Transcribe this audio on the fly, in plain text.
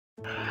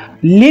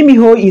Lee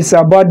Min-ho is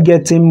about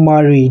getting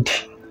married.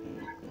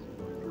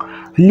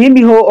 Lee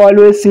Min-ho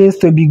always seems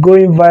to be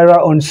going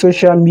viral on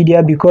social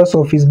media because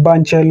of his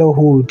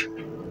bachelorhood.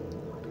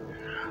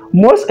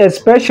 Most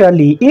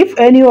especially if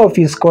any of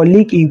his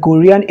colleagues in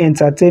Korean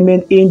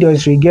entertainment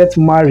industry get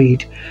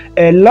married,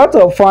 a lot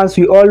of fans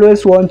will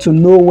always want to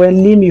know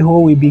when Lee Min-ho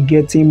will be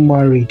getting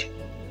married.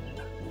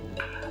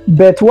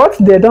 But what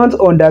they don't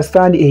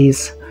understand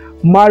is,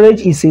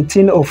 marriage is a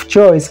thing of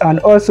choice and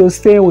also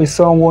staying with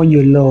someone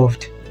you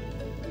loved.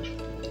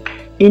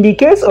 In the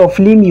case of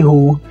Lee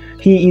Min-ho,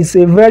 he is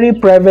a very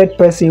private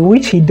person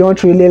which he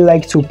don't really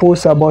like to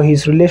post about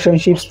his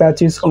relationship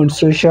status on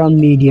social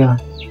media.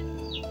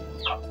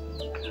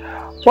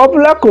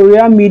 Popular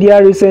Korean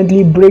media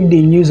recently broke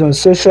the news on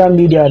social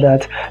media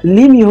that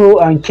Lee Min-ho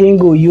and Kim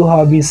Go-eun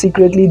have been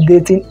secretly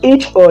dating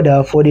each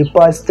other for the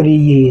past 3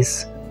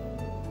 years.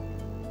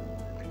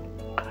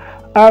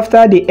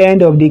 After the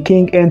end of the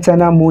King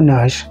Eternal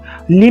Monarch,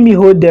 Lee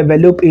Min-ho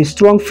developed a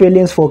strong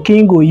feelings for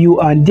Kim Go-eun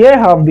and they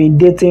have been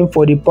dating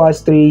for the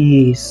past 3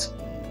 years.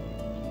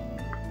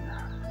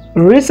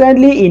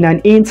 Recently in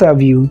an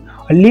interview,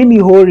 Lee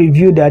Min-ho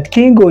revealed that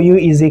Kim Go-eun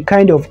is a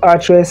kind of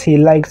actress he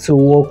likes to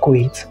work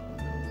with.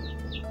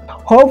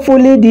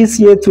 Hopefully this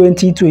year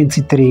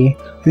 2023,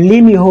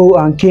 Lee Min-ho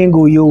and Kim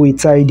Go-eun will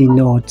tie the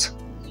knot.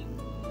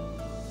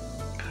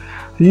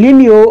 Lee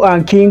Min-ho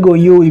and Kim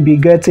Go-eun will be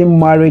getting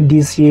married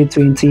this year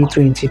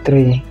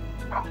 2023.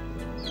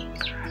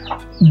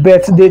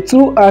 But the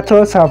two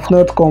actors have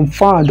not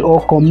confirmed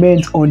or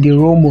comment on the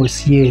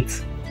rumors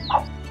yet.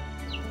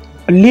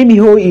 Lee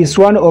Min-ho is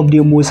one of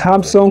the most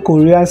handsome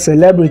Korean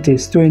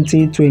celebrities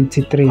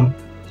 2023.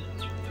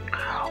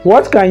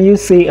 What can you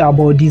say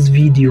about this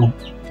video?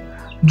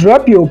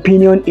 Drop your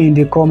opinion in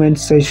the comment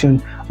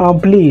section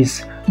and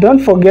please don't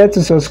forget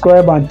to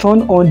subscribe and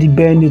turn on the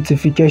bell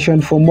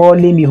notification for more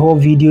Lee Min-ho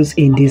videos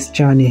in this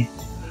channel.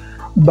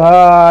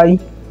 Bye.